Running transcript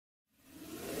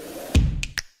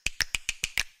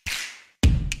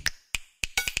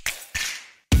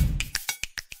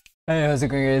Hey, how's it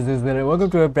going, guys? This is Dylan. Welcome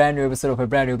to a brand new episode of a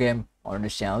brand new game on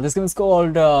this channel. This game is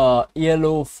called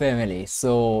Yellow Family.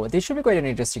 So this should be quite an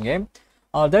interesting game.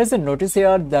 There is a notice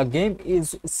here. The game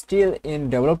is still in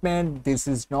development. This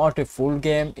is not a full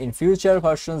game. In future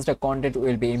versions, the content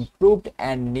will be improved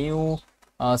and new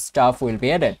stuff will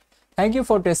be added. Thank you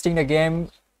for testing the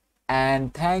game,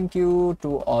 and thank you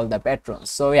to all the patrons.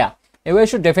 So yeah, you guys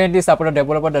should definitely support the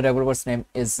developer. The developer's name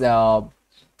is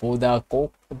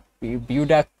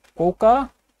BudaCoca.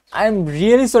 I'm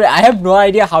really sorry. I have no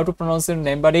idea how to pronounce your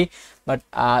name, buddy. But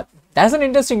that's an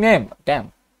interesting name.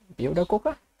 Damn,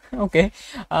 BudaCoca. Okay,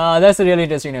 that's a really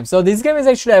interesting name. So this game is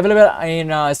actually available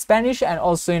in Spanish and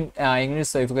also in English.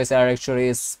 So if you guys are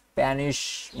actually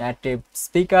Spanish native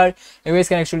speaker, you guys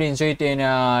can actually enjoy it in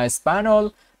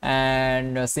Espanol.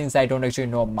 And since I don't actually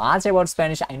know much about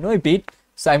Spanish, I know a bit.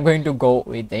 So I'm going to go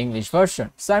with the English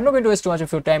version. So I'm not going to waste too much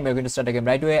of your time. We're going to start the game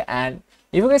right away. And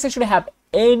if you guys actually have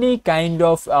any kind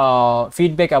of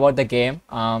feedback about the game,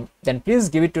 then please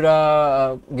give it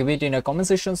in a comment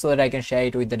section so that I can share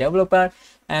it with the developer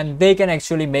and they can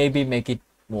actually maybe make it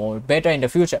more better in the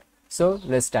future. So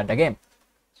let's start the game.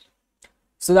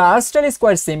 So the art style is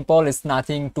quite simple. It's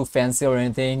nothing too fancy or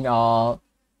anything,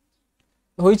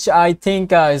 which I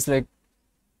think is like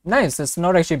nice. It's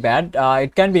not actually bad.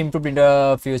 It can be improved in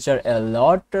the future a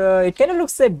lot. It kind of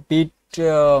looks a bit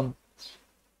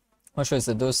what should I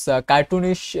say, those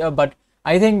cartoonish, but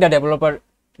I think the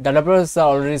developers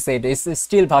already said it's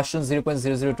still version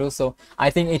 0.002, so I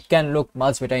think it can look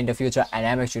much better in the future, and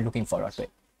I'm actually looking forward to it.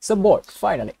 So bored,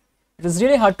 finally. It is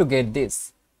really hard to get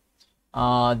this.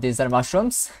 These are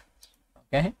mushrooms.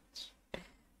 Okay,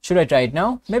 should I try it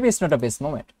now? Maybe it's not a best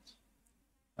moment.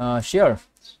 Sure.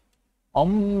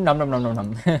 Nom nom nom nom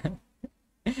nom.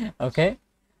 Okay.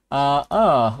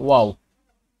 Wow.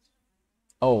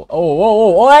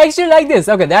 Oh, I actually like this.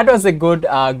 Okay, that was a good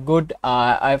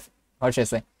what should I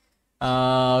say?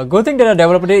 Good thing that the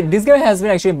developer did. This game has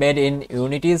been actually made in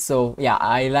Unity, so yeah,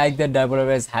 I like that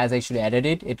developers has actually added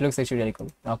it. It looks actually really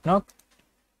cool. Knock knock.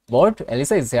 What?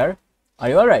 Elisa is here. Are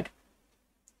you alright?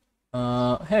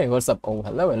 Hey, what's up? Oh,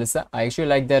 hello, Elisa. I actually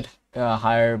like that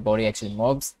her body actually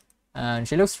moves, and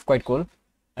she looks quite cool.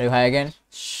 Are you high again?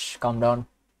 Shh, calm down.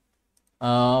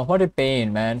 What a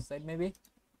pain, man. Side maybe.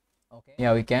 Okay.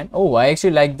 Yeah, we can. Oh, I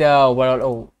actually like the overall.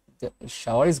 Oh, the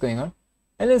shower is going on.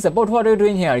 Elizabeth, what are you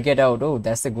doing here? Get out. Oh,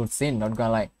 that's a good scene. Not gonna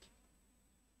lie.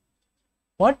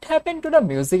 What happened to the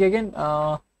music again?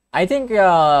 I think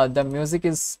the music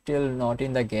is still not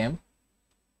in the game.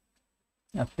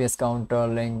 FPS counter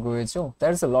language. Oh,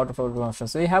 there's a lot of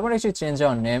options. So we haven't actually changed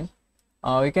our name.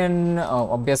 We can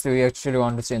obviously we actually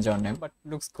want to change our name, but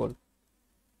looks cool.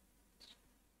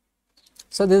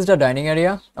 So this is the dining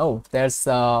area. Oh, there's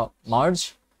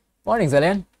Marge. Morning,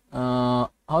 Zelian.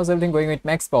 How's everything going with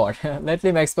Max Power?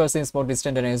 Lately, Max Power seems more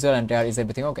distant than usual, and is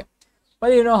everything okay?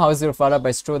 Well, you know, how's your father? But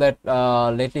it's true that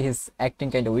lately he's acting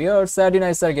kind of weird. Saturday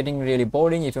nights are getting really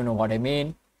boring, if you know what I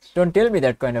mean. Don't tell me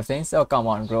that kind of things. Oh, come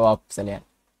on, grow up, Zelian.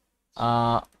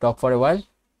 Talk for a while.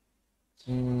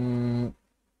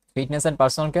 Fitness and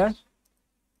personal care.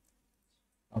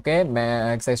 Okay,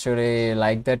 Max actually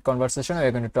like that conversation.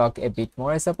 We're going to talk a bit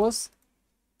more, I suppose.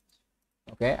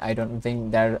 Okay, I don't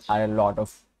think there are a lot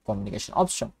of communication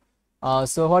options.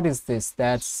 So what is this?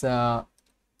 That's oh,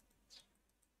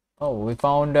 we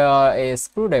found a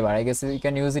screwdriver. I guess we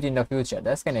can use it in the future.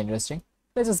 That's kind of interesting.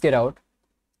 Let's just get out.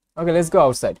 Okay, let's go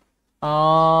outside.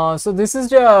 So this is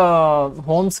the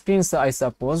home screens, I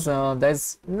suppose.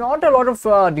 There's not a lot of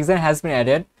design has been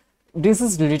added. This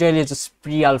is literally just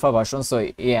pre-alpha version, so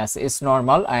yes, it's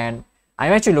normal, and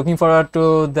I'm actually looking forward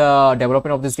to the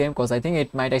development of this game because I think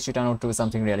it might actually turn out to be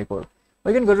something really cool.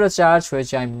 We can go to the church,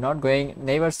 which I'm not going.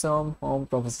 Neighbor's home,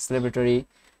 Professor's laboratory.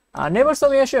 Neighbor's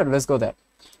home, yeah, sure, let's go there.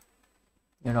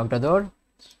 You knock the door.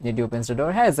 Did you open the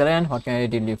door? Hey, Zelen, what can I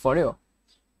do for you?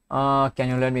 Can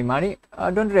you lend me money?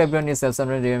 Don't worry, everyone needs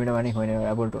self-sometimes give me the money when you're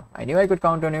able to. I knew I could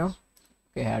count on you.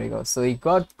 Okay, here we go. So he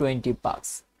got 20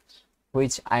 bucks.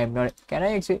 Which I am not. Can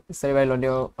I actually survive on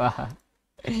your?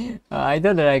 I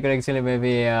thought that I could actually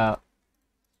maybe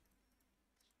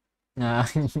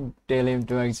tell him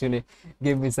to actually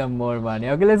give me some more money.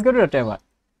 Okay, let's go to the table.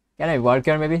 Can I work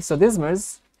here maybe? So this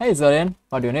means, hey Zoran,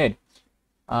 what do you need?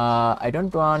 I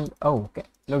don't want. Oh, okay.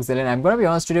 Look, Zoran, I'm gonna be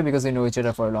honest with you because we know each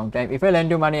other for a long time. If I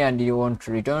lend you money and you won't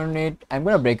return it, I'm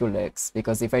gonna break your legs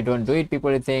because if I don't do it,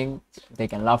 people will think they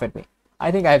can laugh at me.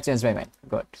 I think I have changed my mind.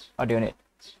 Good. What do you need?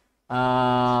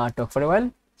 Talk for a while.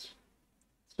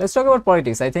 Let's talk about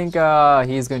politics. I think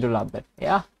he is going to love that.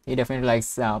 Yeah, he definitely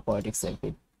likes politics a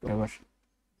bit. Whatever.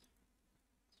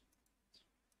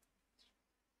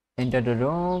 Enter the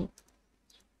room.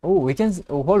 Oh, we can.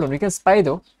 Oh, hold on. We can spy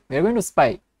though. We are going to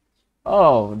spy.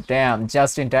 Oh, damn!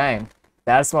 Just in time.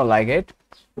 That's more like it.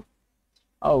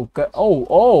 Oh,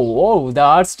 the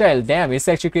art style. Damn, it's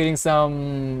actually creating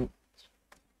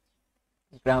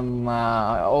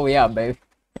oh yeah, babe.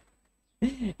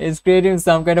 It's creating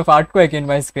some kind of earthquake in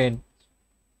my screen.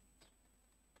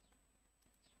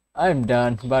 I'm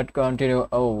done, but continue.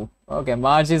 Oh, okay.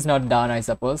 Marge is not done, I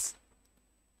suppose.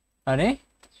 Honey?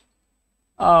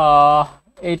 Oh,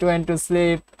 it went to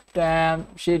sleep. Damn,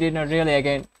 she did not really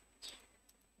again.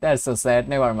 That's so sad.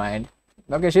 Never mind.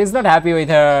 Okay, she's not happy with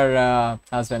her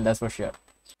husband, that's for sure.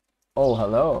 Oh,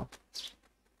 hello.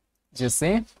 Did you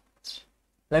see?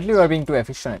 Lately, you are being too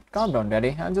affectionate. Calm down,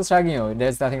 daddy. I'm just hugging you.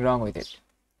 There's nothing wrong with it.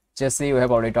 Jesse, we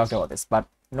have already talked about this, but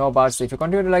no buts. If you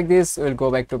continue like this, we'll go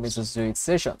back to Mrs. Dewitt's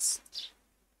sessions.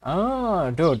 Ah,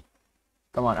 dude.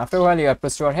 Come on. After a while, you have to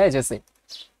store. Hey, Jesse.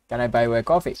 Can I buy you a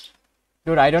coffee?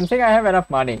 Dude, I don't think I have enough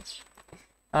money.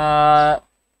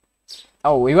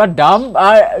 Oh, you are dumb?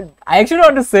 I actually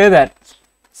want to say that.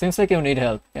 Seems like you need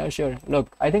help. Yeah, sure. Look,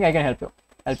 I think I can help you.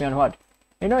 Help me on what?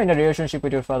 You know, in a relationship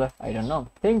with your father. I don't know.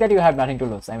 Think that you have nothing to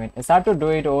lose. I mean, it's hard to do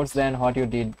it worse than what you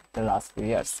did the last few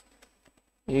years.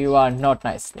 You are not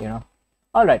nice, you know.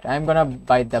 Alright, I'm gonna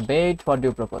bite the bait. What do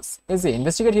you propose? Easy.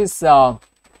 Investigate his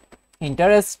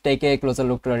interests. Take a closer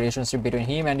look to the relationship between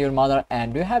him and your mother.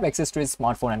 And do you have access to his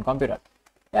smartphone and computer?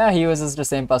 Yeah, he uses the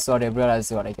same password everywhere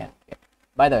as what I can. Yeah.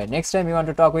 By the way, next time you want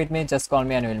to talk with me, just call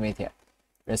me and we'll meet here.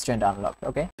 Restaurant unlocked,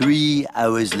 okay? 3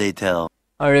 hours later.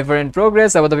 A referent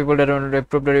progress about the people that want to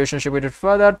improve the relationship with it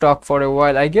further. Talk for a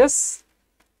while, I guess.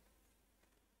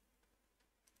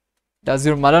 Does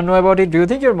your mother know about it? Do you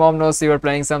think your mom knows you are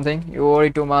planning something? You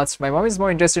worry too much. My mom is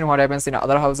more interested in what happens in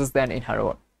other houses than in her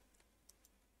own.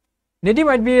 Nitty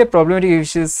might be a problematic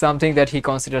issue, something that he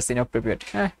considers inappropriate.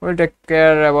 We'll take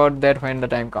care about that when the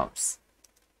time comes.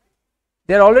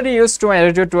 They're already used to my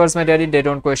attitude towards my daddy. They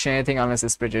don't question anything unless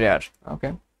it's pretty rare.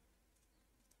 Okay.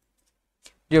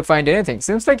 Do you find anything?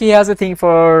 Seems like he has a thing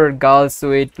for girls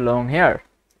with long hair.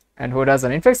 And who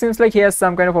doesn't? In fact, seems like he has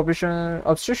some kind of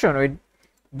obsession with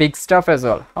big stuff as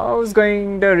well. How's the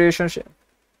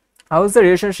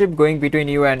relationship going between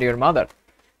you and your mother?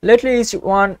 Lately, each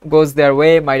one goes their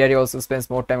way. My daddy also spends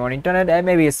more time on internet and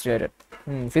maybe he's related.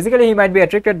 Physically, he might be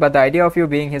attracted, but the idea of you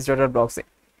being his daughter blocks it.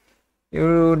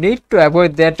 You need to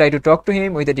avoid that. Try to talk to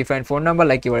him with a different phone number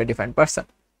like you are a different person.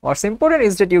 What's important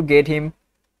is that you get him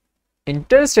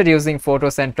interested using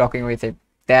photos and talking with him.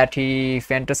 That he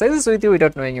fantasizes with you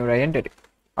without knowing your identity.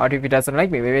 Or if he doesn't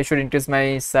like me, maybe I should increase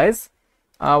my size.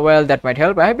 Well, that might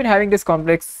help. I have been having this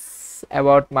complex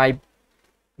about my...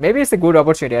 Maybe it's a good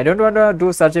opportunity. I don't want to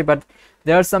do surgery, but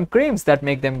there are some creams that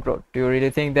make them grow. Do you really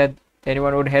think that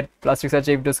anyone would have plastic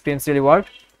surgery if those creams really worked?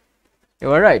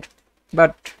 You are right.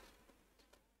 But...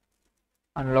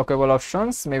 unlockable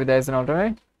options. Maybe there is an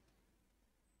alternate.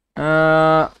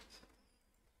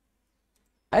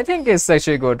 I think it's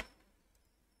actually good.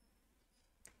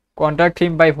 Contact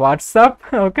him by WhatsApp.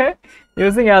 Okay.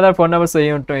 Using another phone number so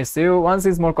he won't notice you. Once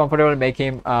he's more comfortable, make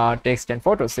him text and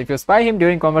photos. If you spy him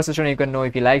during conversation, you can know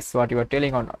if he likes what you are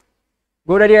telling or not.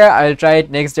 Good idea. I'll try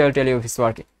it. Next day I'll tell you if it's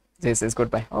working. This is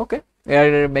goodbye. Okay. We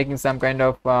are making some kind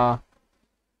of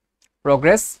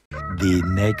progress. The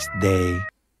next day.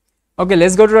 Okay,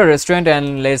 let's go to a restaurant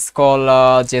and let's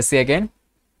call Jesse again.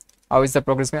 How is the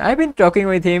progress going? I've been talking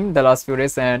with him the last few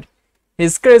days and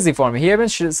he's crazy for me. He even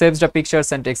saves the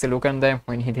pictures and takes a look at them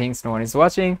when he thinks no one is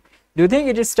watching. Do you think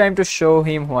it is time to show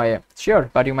him who I am?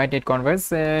 Sure, but you might need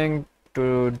convincing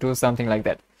to do something like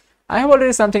that. I have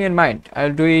already something in mind.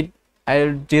 I'll do it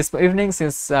this evening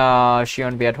since she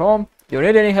won't be at home. Do you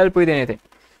need any help with anything?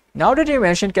 Now that you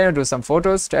mentioned, can you do some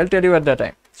photos? I'll tell you at the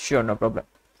time. Sure, no problem.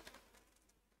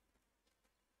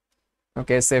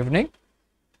 Okay, it's evening.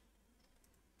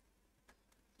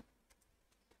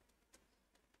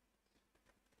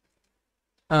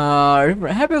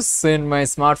 Have you seen my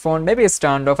smartphone? Maybe it's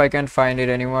turned off. I can't find it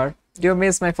anywhere. Do you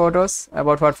miss my photos?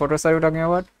 About what photos are you talking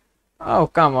about? Oh,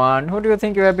 come on. Who do you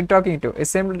think you have been talking to? It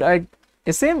seemed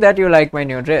that you like my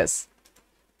new dress.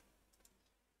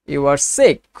 You are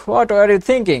sick. What are you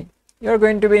thinking? You're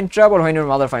going to be in trouble when your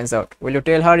mother finds out. Will you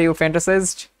tell her you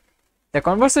fantasized? The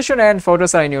conversation and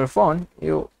photos are in your phone.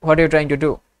 What are you trying to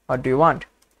do? What do you want?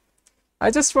 I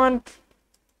just want...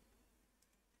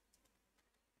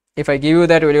 If I give you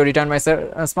that, will you return my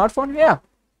smartphone? Yeah.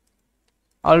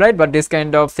 Alright, but this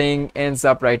kind of thing ends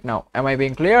up right now. Am I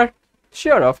being clear?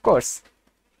 Sure, of course.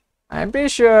 I'm pretty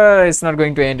sure it's not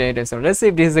going to end anytime soon. Let's see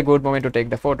if this is a good moment to take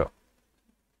the photo.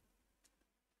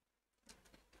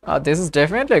 This is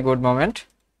definitely a good moment.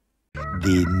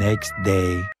 The next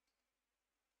day.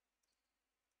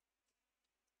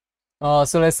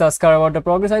 So let's ask her about the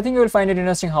progress. I think you will find it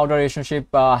interesting how the relationship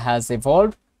has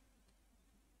evolved.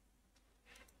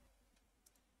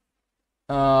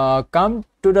 Come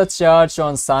to the church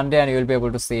on Sunday and you will be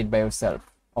able to see it by yourself.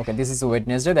 Okay, this is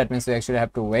Wednesday. That means we actually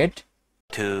have to wait.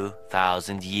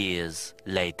 2,000 years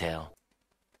later.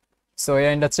 So we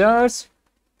are in the church.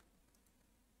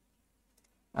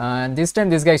 And this time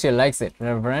this guy actually likes it.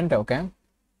 Reverend, okay.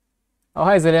 Oh,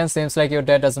 hi Zillian. Seems like your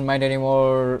dad doesn't mind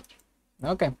anymore.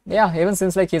 Okay, yeah, even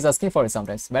seems like he's asking for it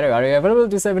sometimes. By the way, are you available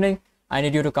this evening? I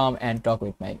need you to come and talk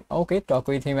with me. Okay, talk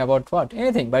with him about what?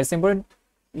 Anything, but it's important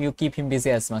you keep him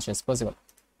busy as much as possible.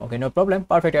 Okay, no problem.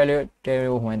 Perfect. I'll tell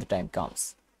you when the time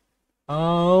comes.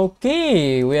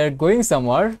 Okay, we are going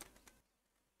somewhere.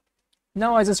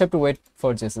 Now I just have to wait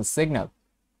for Jesse's signal.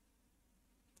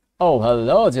 Oh,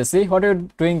 hello, Jesse. What are you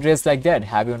doing dressed like that?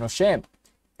 Have you no shame?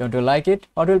 Don't you like it?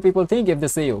 What will people think if they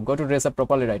see you? Go to dress up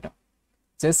properly right now.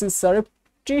 Jessie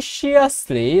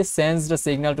surreptitiously sends the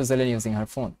signal to Zelen using her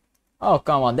phone. Oh,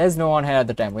 come on. There's no one here at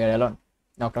the time. We are alone.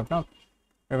 Knock, knock, knock.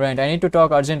 Reverend, I need to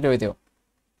talk urgently with you.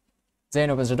 Zane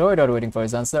opens the door without waiting for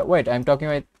his answer. Wait, I'm talking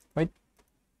with... Wait.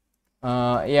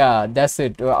 Yeah, that's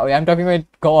it. I'm talking with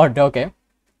God. Okay.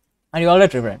 Are you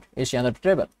alright, Reverend? Is she under the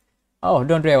table? Oh,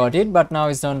 don't worry about it. But now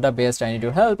is not the best. I need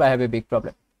your help. I have a big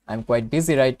problem. I'm quite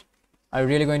busy, right? Are you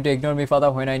really going to ignore me,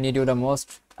 Father, when I need you the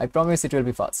most? I promise it will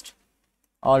be fast.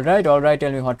 Alright,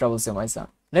 tell me what troubles you, my son.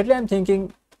 Lately, I'm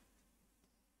thinking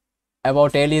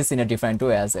about Alice in a different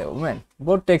way as a woman.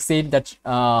 Both takes it that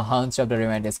hunch of the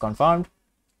remand is confirmed.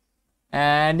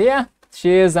 And yeah,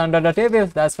 she is under the table,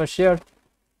 that's for sure.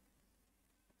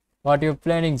 What are you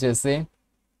planning, Jesse?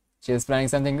 She is planning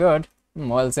something good.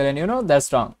 Well, Selen, you know,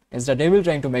 that's wrong. It's the devil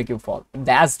trying to make you fall.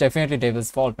 That's definitely devil's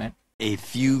fault, man. A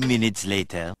few minutes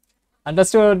later.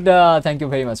 Understood. Thank you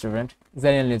very much, Reverend.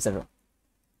 Zelian leaves the room.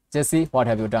 Jesse, what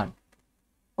have you done?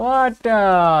 What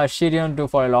she didn't do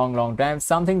for a long time.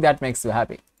 Something that makes you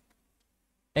happy.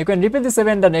 You can repeat this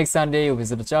event the next Sunday. You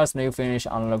visit the church and you finish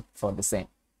unlocked for the same.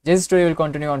 Jesse's story will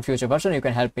continue on future version. You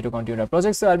can help me to continue the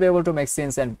project, so I'll be able to make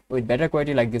scenes and with better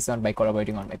quality like this one by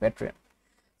collaborating on my Patreon.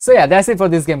 So yeah, that's it for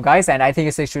this game, guys, and I think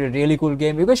it's actually a really cool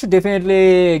game. You guys should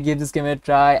definitely give this game a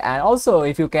try, and also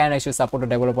if you can actually support the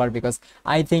developer, because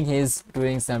I think he's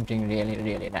doing something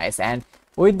really nice. And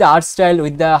with the art style,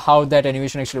 with the how that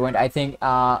animation actually went, I think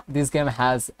this game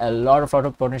has a lot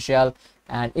of potential,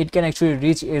 and it can actually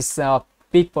reach its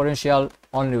peak potential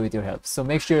only with your help. So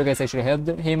make sure you guys actually help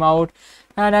him out,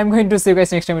 and I'm going to see you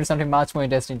guys next time with something much more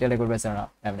interesting. Till I goodbye,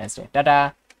 have a nice day.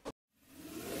 Tata.